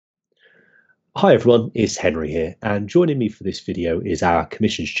Hi everyone, it's Henry here, and joining me for this video is our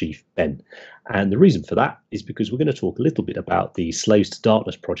Commissions Chief, Ben. And the reason for that is because we're going to talk a little bit about the Slaves to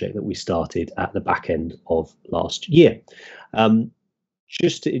Darkness project that we started at the back end of last year.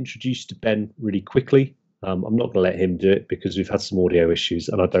 Just to introduce to Ben really quickly, I'm not going to let him do it because we've had some audio issues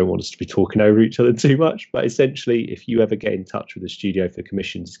and I don't want us to be talking over each other too much. But essentially, if you ever get in touch with the studio for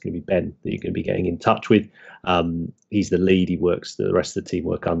commissions, it's going to be Ben that you're going to be getting in touch with. He's the lead, he works, the rest of the team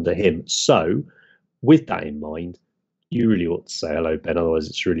work under him. So with that in mind, you really ought to say hello, Ben, otherwise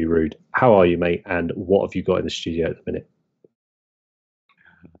it's really rude. How are you, mate? And what have you got in the studio at the minute?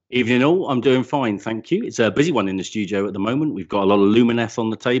 Evening all, I'm doing fine, thank you. It's a busy one in the studio at the moment. We've got a lot of Lumineth on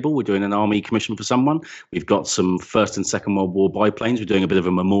the table. We're doing an army commission for someone. We've got some First and Second World War biplanes. We're doing a bit of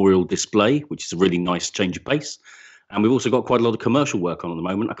a memorial display, which is a really nice change of pace. And we've also got quite a lot of commercial work on at the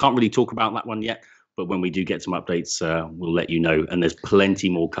moment. I can't really talk about that one yet, but when we do get some updates, we'll let you know. And there's plenty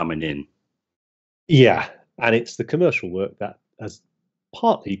more coming in. Yeah, and it's the commercial work that has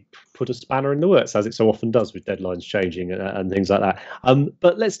partly put a spanner in the works, as it so often does with deadlines changing and things like that.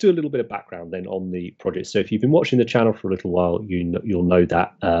 But let's do a little bit of background then on the project. So if you've been watching the channel for a little while, you'll know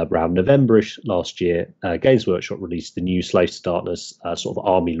that around November-ish last year, Games Workshop released the new Slaves to Darkness sort of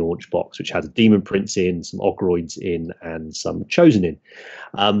army launch box, which had Demon Prince in, some Ogroids in, and some Chosen in.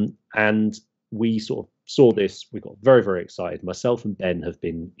 And we sort of saw this, we got very, very excited. Myself and Ben have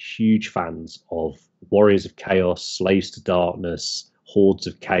been huge fans of Warriors of Chaos, Slaves to Darkness, Hordes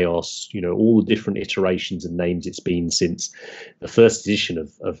of Chaos, all the different iterations and names it's been since the first edition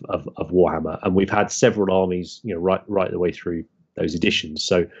of Warhammer. And we've had several armies, right the way through those editions.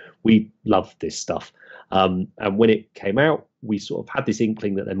 So we loved this stuff. And when it came out, we sort of had this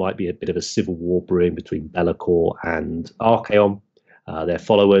inkling that there might be a bit of a civil war brewing between Be'lakor and Archaon, their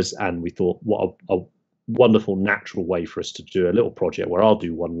followers. And we thought, what a wonderful natural way for us to do a little project where I'll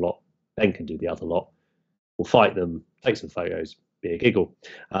do one lot, Ben can do the other lot. We'll fight them, take some photos, be a giggle.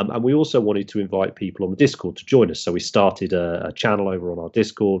 And we also wanted to invite people on the Discord to join us. So we started a channel over on our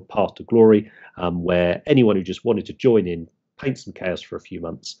Discord, Path to Glory, where anyone who just wanted to join in, paint some chaos for a few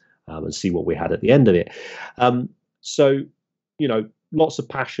months and see what we had at the end of it. So, lots of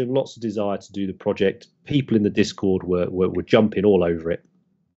passion, lots of desire to do the project. People in the Discord were jumping all over it.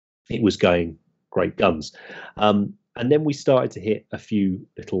 It was going great guns. And then we started to hit a few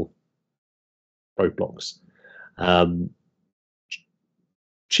little roadblocks.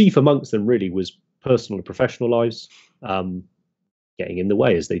 Chief amongst them really was personal and professional lives getting in the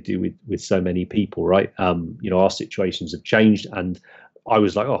way, as they do with so many people, right? Our situations have changed, and I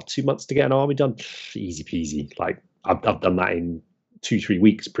was like, 2 months to get an army done, easy peasy. Like I've done that in 2-3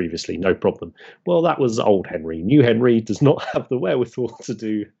 weeks previously, no problem. Well, that was old Henry. New Henry does not have the wherewithal to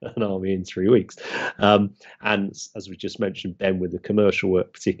do an army in 3 weeks. And as we just mentioned, Ben, with the commercial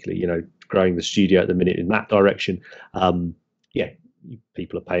work, particularly, growing the studio at the minute in that direction,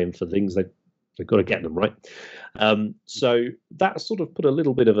 people are paying for things, they've got to get them right. So that sort of put a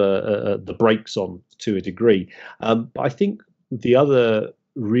little bit of the brakes on to a degree. But I think the other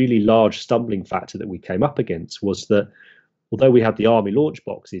really large stumbling factor that we came up against was that although we had the army launch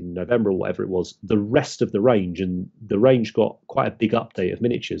box in November or whatever it was, the rest of the range, and the range got quite a big update of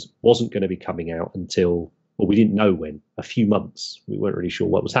miniatures, wasn't going to be coming out until, well, we didn't know when, a few months. We weren't really sure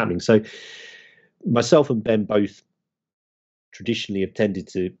what was happening. So myself and Ben both traditionally have tended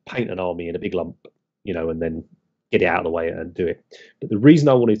to paint an army in a big lump, and then get it out of the way and do it. But the reason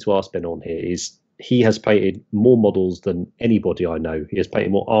I wanted to ask Ben on here is he has painted more models than anybody I know. He has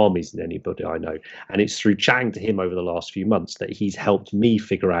painted more armies than anybody I know. And it's through chatting to him over the last few months that he's helped me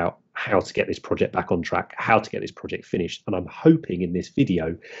figure out how to get this project back on track, how to get this project finished. And I'm hoping in this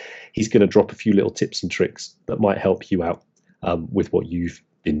video, he's going to drop a few little tips and tricks that might help you out with what you've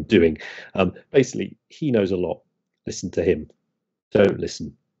been doing. Basically, he knows a lot. Listen to him. Don't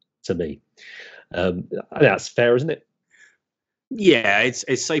listen to me. That's fair, isn't it? Yeah,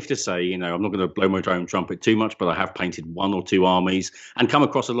 it's safe to say, I'm not going to blow my own trumpet too much, but I have painted 1 or 2 armies and come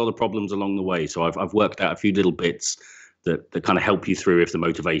across a lot of problems along the way. So I've worked out a few little bits that kind of help you through if the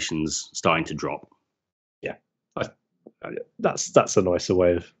motivation's starting to drop. Yeah, that's a nicer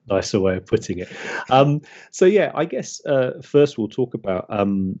way of putting it. So yeah, I guess first we'll talk about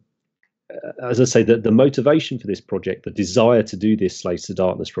as I say, the motivation for this project, the desire to do this Slaves to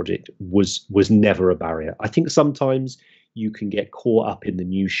Darkness project was never a barrier. I think sometimes you can get caught up in the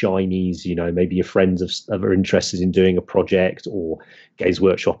new shinies, maybe your friends are interested in doing a project, or Games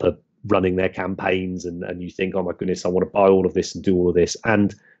Workshop are running their campaigns, and you think, oh my goodness, I want to buy all of this and do all of this.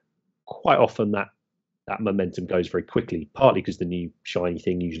 And quite often that momentum goes very quickly, partly because the new shiny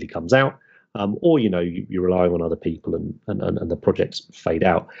thing usually comes out, or you're relying on other people and the projects fade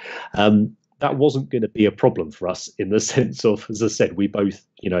out. that wasn't going to be a problem for us in the sense of, as I said, we both,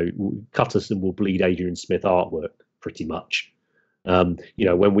 cut us and will bleed Adrian Smith artwork pretty much.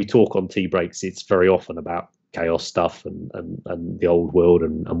 When we talk on tea breaks, it's very often about chaos stuff and the old world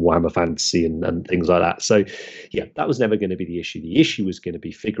and Warhammer fantasy and things like that. So yeah, that was never going to be the issue. The issue was going to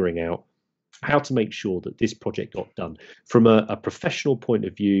be figuring out how to make sure that this project got done from a professional point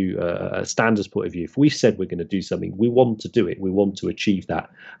of view, a standards point of view. If we said we're going to do something, we want to do it. We want to achieve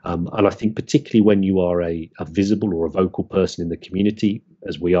that. And I think particularly when you are a visible or a vocal person in the community,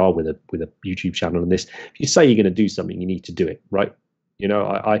 as we are with a YouTube channel and this, if you say you're going to do something, you need to do it, right?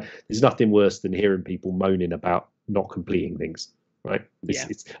 There's nothing worse than hearing people moaning about not completing things, right? You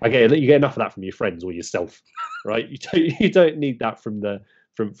get enough of that from your friends or yourself, right? You don't need that from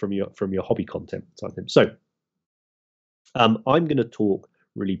your hobby content type thing. So I'm going to talk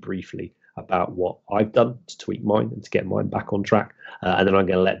really briefly about what I've done to tweak mine and to get mine back on track, and then I'm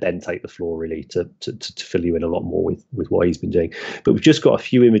going to let Ben take the floor really to fill you in a lot more with what he's been doing. But we've just got a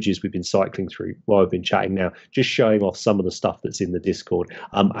few images we've been cycling through while I've been chatting now, just showing off some of the stuff that's in the Discord.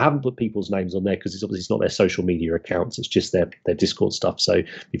 I haven't put people's names on there because it's not their social media accounts, it's just their Discord stuff. So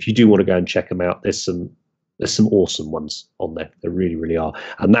if you do want to go and check them out, there's some awesome ones on there. There really, really are.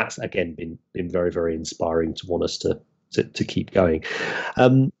 And that's, again, been very, very inspiring to want us to keep going.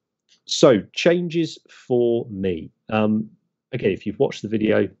 So changes for me. Again, if you've watched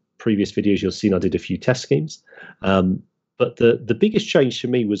the previous videos, you'll see I did a few test schemes. But the biggest change for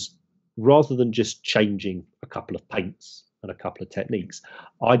me was, rather than just changing a couple of paints and a couple of techniques,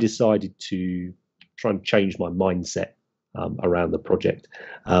 I decided to try and change my mindset around the project.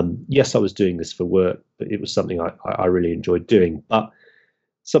 Yes, I was doing this for work, but it was something I really enjoyed doing. But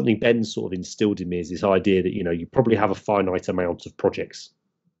something Ben sort of instilled in me is this idea that you probably have a finite amount of projects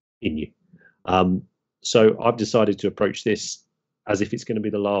in you. So I've decided to approach this as if it's going to be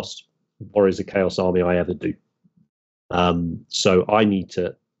the last Warriors of Chaos army I ever do. So I need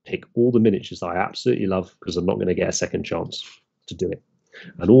to pick all the miniatures that I absolutely love, because I'm not going to get a second chance to do it.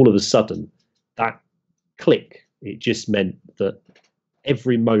 And all of a sudden, that click, it just meant that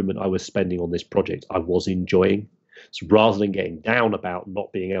every moment I was spending on this project, I was enjoying. So rather than getting down about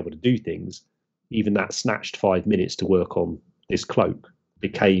not being able to do things, even that snatched 5 minutes to work on this cloak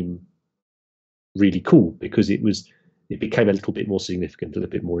became really cool, because it became a little bit more significant, a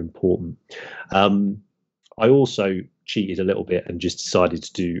little bit more important. I also cheated a little bit and just decided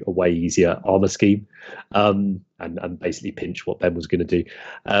to do a way easier armor scheme, and basically pinch what Ben was going to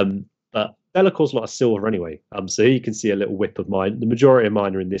do. But Bellacor's not a silver anyway, so here you can see a little whip of mine. The majority of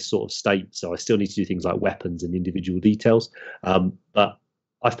mine are in this sort of state, so I still need to do things like weapons and individual details. But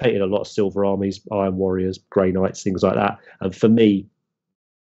I've painted a lot of silver armies, Iron Warriors, Grey Knights, things like that. And for me,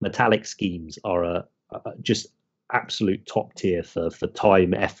 metallic schemes are a just absolute top tier for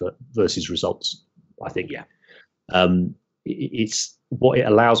time, effort versus results, I think. Yeah. It's what it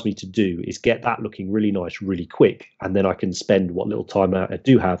allows me to do is get that looking really nice really quick, and then I can spend what little time I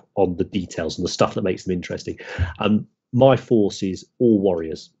do have on the details and the stuff that makes them interesting. My force is all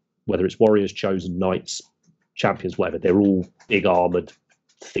warriors, whether it's warriors, chosen, knights, champions, whatever. They're all big armored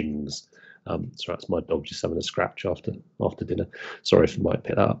things. So that's my dog just having a scratch after dinner. Sorry if I might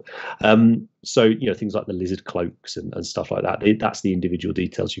pick that up. So things like the lizard cloaks and stuff like that. That's the individual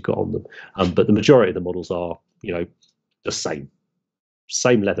details you've got on them. But the majority of the models are the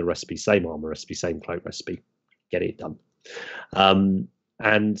same leather recipe, same armor recipe, same cloak recipe. Get it done.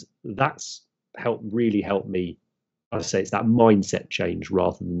 And that's really helped me. I say it's that mindset change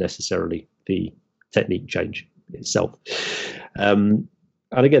rather than necessarily the technique change itself.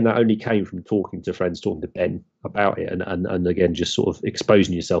 And again, that only came from talking to friends, talking to Ben about it, and again, just sort of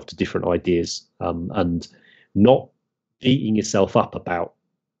exposing yourself to different ideas, and not beating yourself up about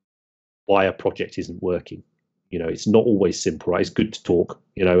why a project isn't working. It's not always simple, right? It's good to talk,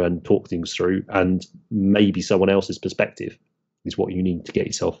 and talk things through, and maybe someone else's perspective is what you need to get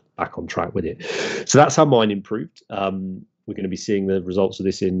yourself back on track with it. So that's how mine improved. We're going to be seeing the results of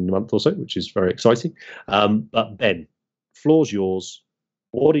this in a month or so, which is very exciting. But Ben, floor's yours.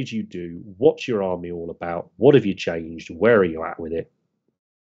 What did you do? What's your army all about? What have you changed? Where are you at with it?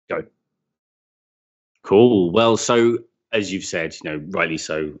 Go. Cool. Well, so as you've said, rightly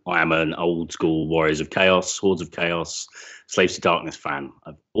so, I am an old school Warriors of Chaos, Hordes of Chaos, Slaves to Darkness fan.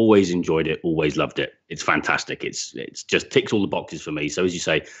 I've always enjoyed it, always loved it. It's fantastic. It's just ticks all the boxes for me. So as you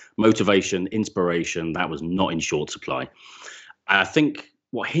say, motivation, inspiration, that was not in short supply. I think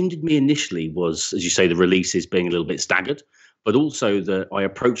what hindered me initially was, as you say, the releases being a little bit staggered. But also that I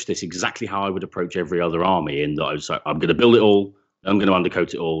approached this exactly how I would approach every other army, in that I was like, I'm going to build it all, I'm going to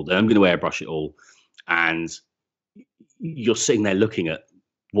undercoat it all, then I'm going to airbrush it all. And you're sitting there looking at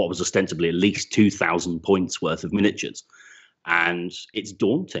what was ostensibly at least 2,000 points worth of miniatures. And it's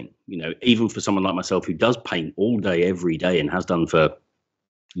daunting, even for someone like myself who does paint all day, every day, and has done for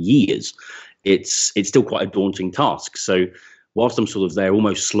years. It's still quite a daunting task. So whilst I'm sort of there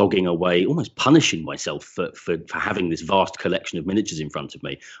almost slogging away, almost punishing myself for having this vast collection of miniatures in front of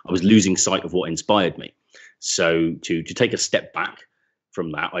me, I was losing sight of what inspired me. So to take a step back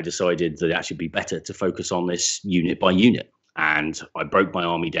from that, I decided that it actually be better to focus on this unit by unit. And I broke my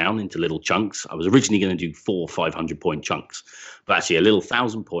army down into little chunks. I was originally going to do 4 500-point chunks, but actually a little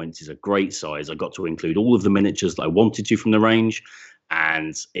 1,000 points is a great size. I got to include all of the miniatures that I wanted to from the range,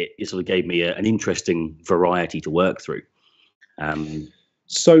 and it sort of gave me an interesting variety to work through.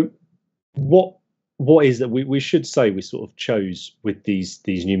 So what is that we should say we sort of chose with these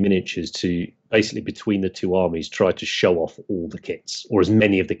new miniatures to basically, between the two armies, try to show off all the kits, or as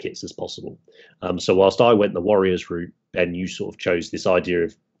many of the kits as possible. So whilst I went the Warriors route, Ben, you sort of chose this idea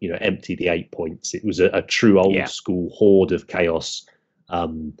of, empty the 8 points. It was a true old school Horde of Chaos,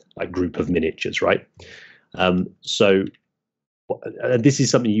 like group of miniatures, right? So this is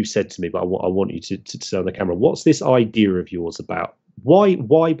something you said to me, but I want you to say on the camera. What's this idea of yours about? Why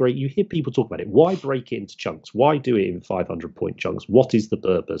break? You hear people talk about it. Why break it into chunks? Why do it in 500-point chunks? What is the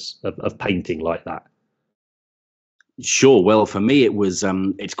purpose of painting like that? Sure. Well, for me, it was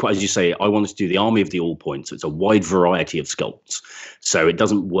it's quite, as you say, I wanted to do the army of the all points. So it's a wide variety of sculpts. So it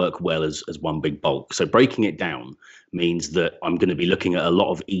doesn't work well as one big bulk. So breaking it down means that I'm going to be looking at a lot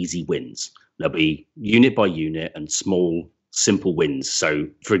of easy wins. There'll be unit by unit and small, simple wins. So,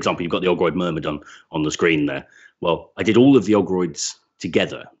 for example, you've got the Ogroid Myrmidon on the screen there. Well, I did all of the Ogroids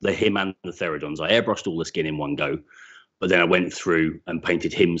together, him and the Therodons. I airbrushed all the skin in one go, but then I went through and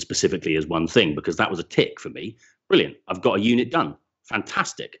painted him specifically as one thing, because that was a tick for me. Brilliant. I've got a unit done.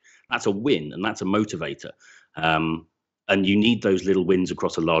 Fantastic. That's a win, and that's a motivator. And you need those little wins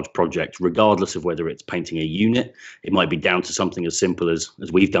across a large project, regardless of whether it's painting a unit. It might be down to something as simple as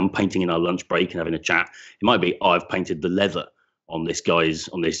we've done, painting in our lunch break and having a chat. It might be, I've painted the leather on this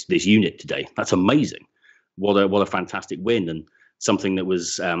this unit today. That's amazing. What a fantastic win. And something that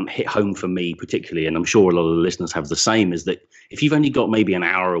was hit home for me particularly, and I'm sure a lot of the listeners have the same, is that if you've only got maybe an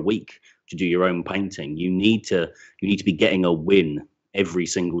hour a week to do your own painting, you need to be getting a win every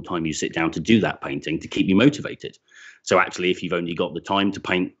single time you sit down to do that painting to keep you motivated. So actually, if you've only got the time to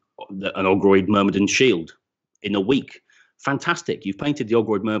paint an Ogroid Myrmidon shield in a week, fantastic. You've painted the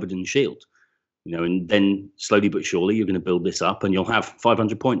Ogroid Myrmidon shield, and then slowly but surely you're going to build this up and you'll have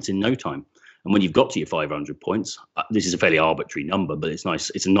 500 points in no time. And when you've got to your 500 points, this is a fairly arbitrary number, but it's nice.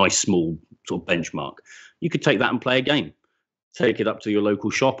 It's a nice small sort of benchmark. You could take that and play a game. Take it up to your local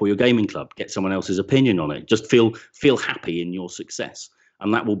shop or your gaming club. Get someone else's opinion on it. Just feel happy in your success,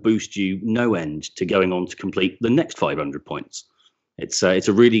 and that will boost you no end to going on to complete the next 500 points. It's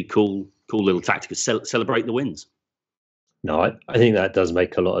a really cool little tactic to celebrate the wins. No, I think that does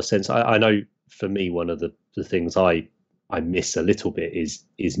make a lot of sense. I know for me, one of the things I miss a little bit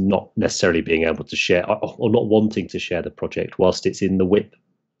is not necessarily being able to share, or not wanting to share the project whilst it's in the WIP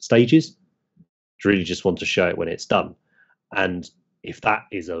stages. I really just want to show it when it's done. And if that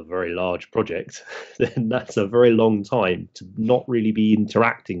is a very large project, then that's a very long time to not really be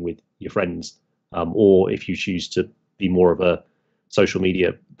interacting with your friends, or if you choose to be more of a social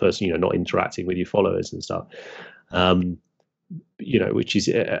media person, not interacting with your followers and stuff. Which is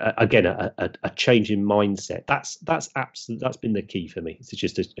again a change in mindset. That's been the key for me. It's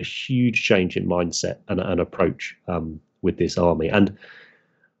just a huge change in mindset and an approach with this army. And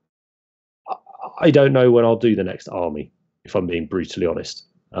I don't know when I'll do the next army, if I'm being brutally honest.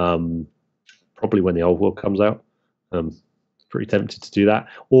 Probably when the old world comes out. Pretty tempted to do that,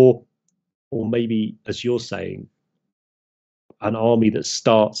 or maybe, as you're saying, an army that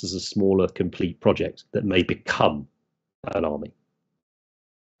starts as a smaller complete project that may become an army.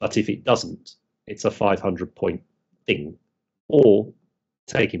 But if it doesn't, it's a 500-point thing. Or,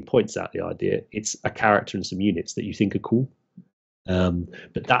 taking points out the idea, it's a character and some units that you think are cool.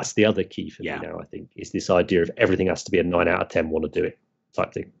 But that's the other key for me now, I think, is this idea of everything has to be a 9 out of 10 want to do it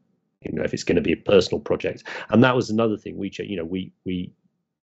type thing. If it's going to be a personal project. And that was another thing we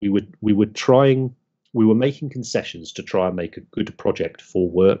were making concessions to try and make a good project for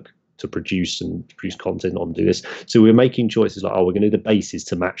work, to produce content on, do this. So we were making choices like, we're going to do the bases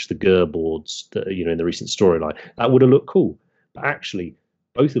to match the Gur boards that in the recent storyline. That would have looked cool. But actually,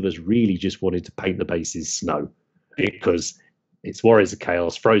 both of us really just wanted to paint the bases snow, because it's Warriors of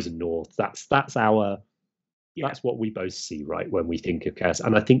Chaos, Frozen North. That's what we both see, right, when we think of Chaos.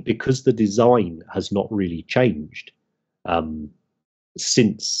 And I think because the design has not really changed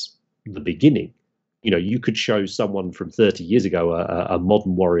since the beginning, You know, you could show someone from 30 years ago a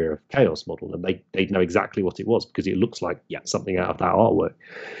modern Warrior of Chaos model, and they'd know exactly what it was because it looks like something out of that artwork.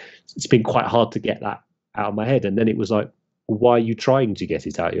 It's been quite hard to get that out of my head. And then it was like, why are you trying to get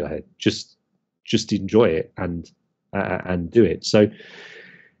it out of your head? Just enjoy it and do it. So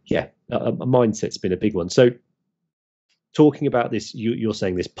yeah, a mindset's been a big one. So talking about this, you're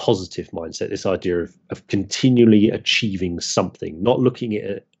saying this positive mindset, this idea of continually achieving something, not looking at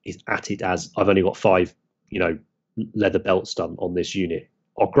it as I've only got 5, leather belts done on this unit.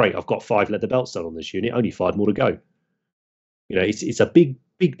 Oh, great, I've got 5 leather belts done on this unit, only 5 more to go. It's a big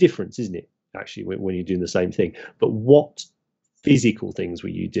difference, isn't it, actually, when you're doing the same thing. But what physical things were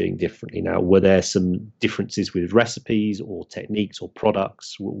you doing differently now? Were there some differences with recipes or techniques or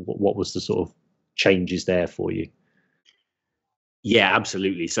products? What was the sort of changes there for you? Yeah,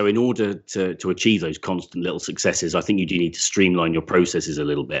 absolutely. So in order to achieve those constant little successes, I think you do need to streamline your processes a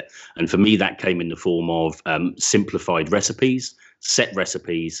little bit. And for me, that came in the form of simplified recipes, set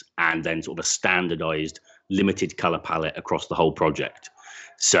recipes, and then sort of a standardized limited color palette across the whole project.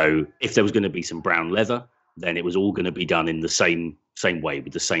 So if there was going to be some brown leather, then it was all going to be done in the same way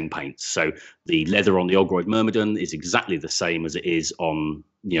with the same paints. So the leather on the Ogroid Myrmidon is exactly the same as it is on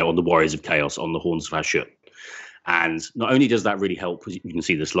the Warriors of Chaos, on the Horns of Hashut. And not only does that really help, because you can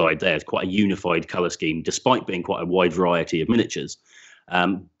see the slide there, it's quite a unified color scheme, despite being quite a wide variety of miniatures.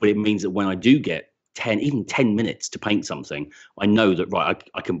 But it means that when I do get 10 minutes to paint something, I know that, right,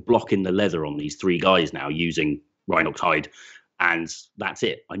 I can block in the leather on these 3 guys now using Rhinox hide. And that's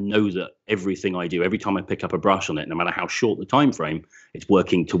it. I know that everything I do, every time I pick up a brush on it, no matter how short the time frame, it's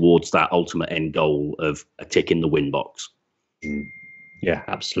working towards that ultimate end goal of a tick in the win box. Yeah,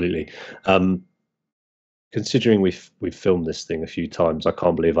 absolutely. Considering we've filmed this thing a few times, I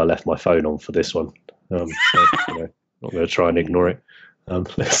can't believe I left my phone on for this one. So, not going to try and ignore it.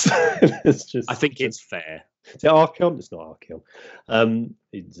 Let's just. I think it's fair. Is it Archeon? It's not Archeon.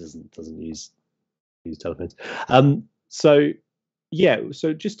 It doesn't use telephones. So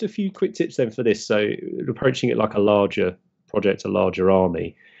just a few quick tips then for this. So approaching it like a larger project, a larger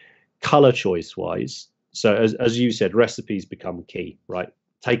army, color choice wise. So as you said, recipes become key, right?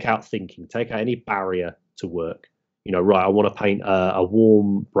 Take out thinking, take out any barrier to work. Right, I want to paint a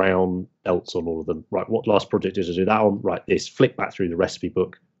warm brown belts on all of them. Right, what last project did I do that on? Right, this. Flick back through the recipe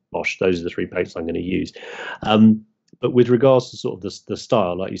book. Bosh, those are the 3 paints I'm going to use. But with regards to sort of the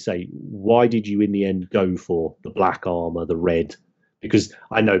style, like you say, why did you in the end go for the black armor, the red? Because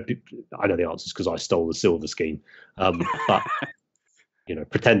I know the answers because I stole the silver scheme. But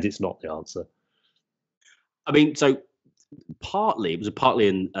pretend it's not the answer. I mean, so it was partly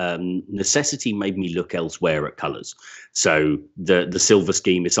in necessity made me look elsewhere at colors. So the silver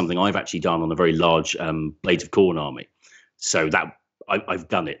scheme is something I've actually done on a very large Blades of Khorne army. So that I've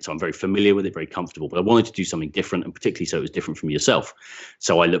done it, so I'm very familiar with it, very comfortable. But I wanted to do something different, and particularly so it was different from yourself.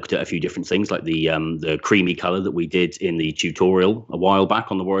 So I looked at a few different things, like the creamy color that we did in the tutorial a while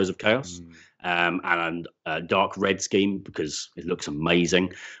back on the Warriors of Chaos. And a dark red scheme because it looks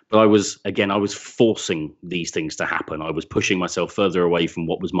amazing. But I was forcing these things to happen. I was pushing myself further away from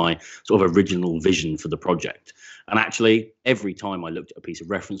what was my sort of original vision for the project. And actually, every time I looked at a piece of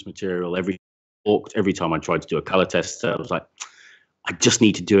reference material, every time I tried to do a color test, I was like, I just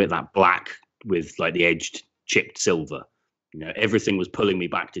need to do it that black with like the edged chipped silver. Everything was pulling me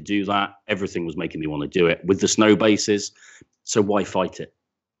back to do that. Everything was making me want to do it with the snow bases. So why fight it?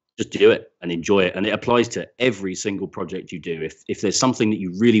 Just do it and enjoy it. And it applies to every single project you do. If there's something that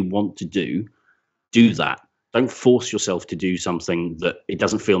you really want to do that. Don't force yourself to do something that it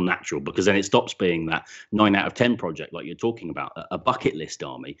doesn't feel natural, because then it stops being that 9 out of 10 project like you're talking about, a bucket list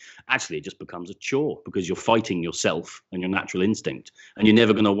army. Actually, it just becomes a chore because you're fighting yourself and your natural instinct, and you're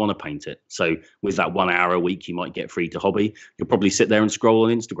never going to want to paint it. So with that 1 hour a week you might get free to hobby, you'll probably sit there and scroll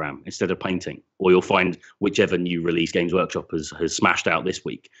on Instagram instead of painting, or you'll find whichever new release Games Workshop has smashed out this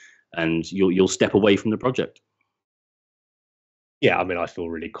week, and you'll step away from the project. Yeah, I mean, I feel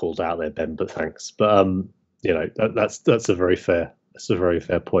really called out there, Ben, but thanks. But that's a very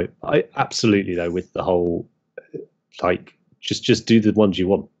fair point. I absolutely, though, with the whole like just do the ones you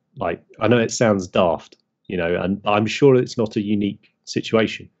want. Like, I know it sounds daft, and I'm sure it's not a unique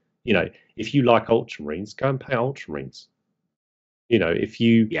situation. If you like Ultramarines, go and paint Ultramarines. If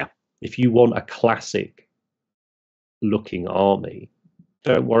you want a classic looking army,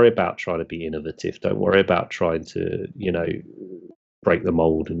 don't worry about trying to be innovative. Don't worry about trying to break the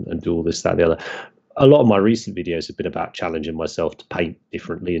mold and do all this, that, and the other. A lot of my recent videos have been about challenging myself to paint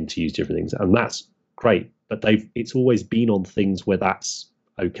differently and to use different things, and that's great. But it's always been on things where that's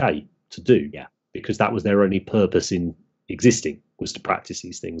okay to do, because that was their only purpose in existing, was to practice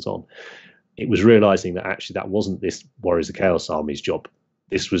these things on. it was realizing that actually that wasn't this Warriors of Chaos Army's job.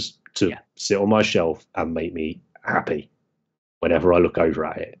 This was to sit on my shelf and make me happy whenever I look over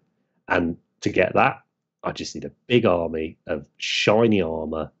at it. And to get that, I just need a big army of shiny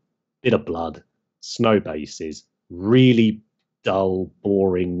armor, bit of blood, snow bases, really dull,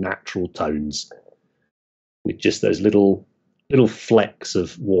 boring, natural tones with just those little flecks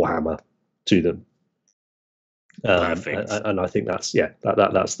of Warhammer to them. And I think that's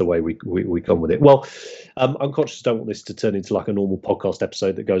that's the way we come with it. Well, I'm conscious I don't want this to turn into like a normal podcast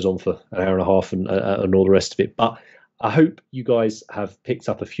episode that goes on for an hour and a half and all the rest of it, but I hope you guys have picked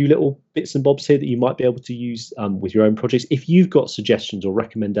up a few little bits and bobs here that you might be able to use with your own projects. If you've got suggestions or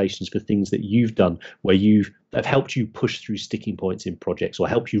recommendations for things that you've done where that have helped you push through sticking points in projects, or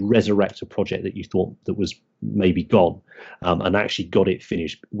help you resurrect a project that you thought that was maybe gone, and actually got it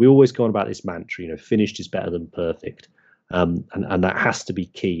finished. We always go on about this mantra, finished is better than perfect. And that has to be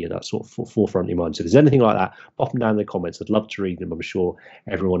key, and that's sort of forefront of your mind. So if there's anything like that, pop them down in the comments. I'd love to read them. I'm sure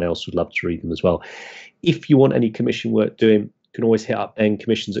everyone else would love to read them as well. If you want any commission work doing, you can always hit up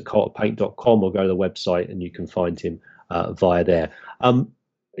commissions@carterpaint.com or go to the website and you can find him via there. I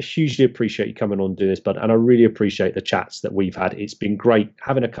hugely appreciate you coming on and doing this, and I really appreciate the chats that we've had. It's been great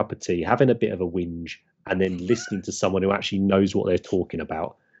having a cup of tea, having a bit of a whinge, and then listening to someone who actually knows what they're talking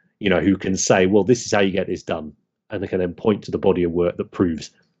about, who can say, well, this is how you get this done. And they can then point to the body of work that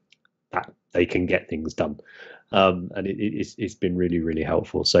proves that they can get things done. And it's been really, really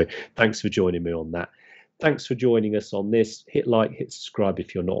helpful. So thanks for joining me on that. Thanks for joining us on this. Hit like, hit subscribe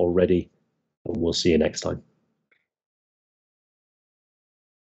if you're not already, and we'll see you next time.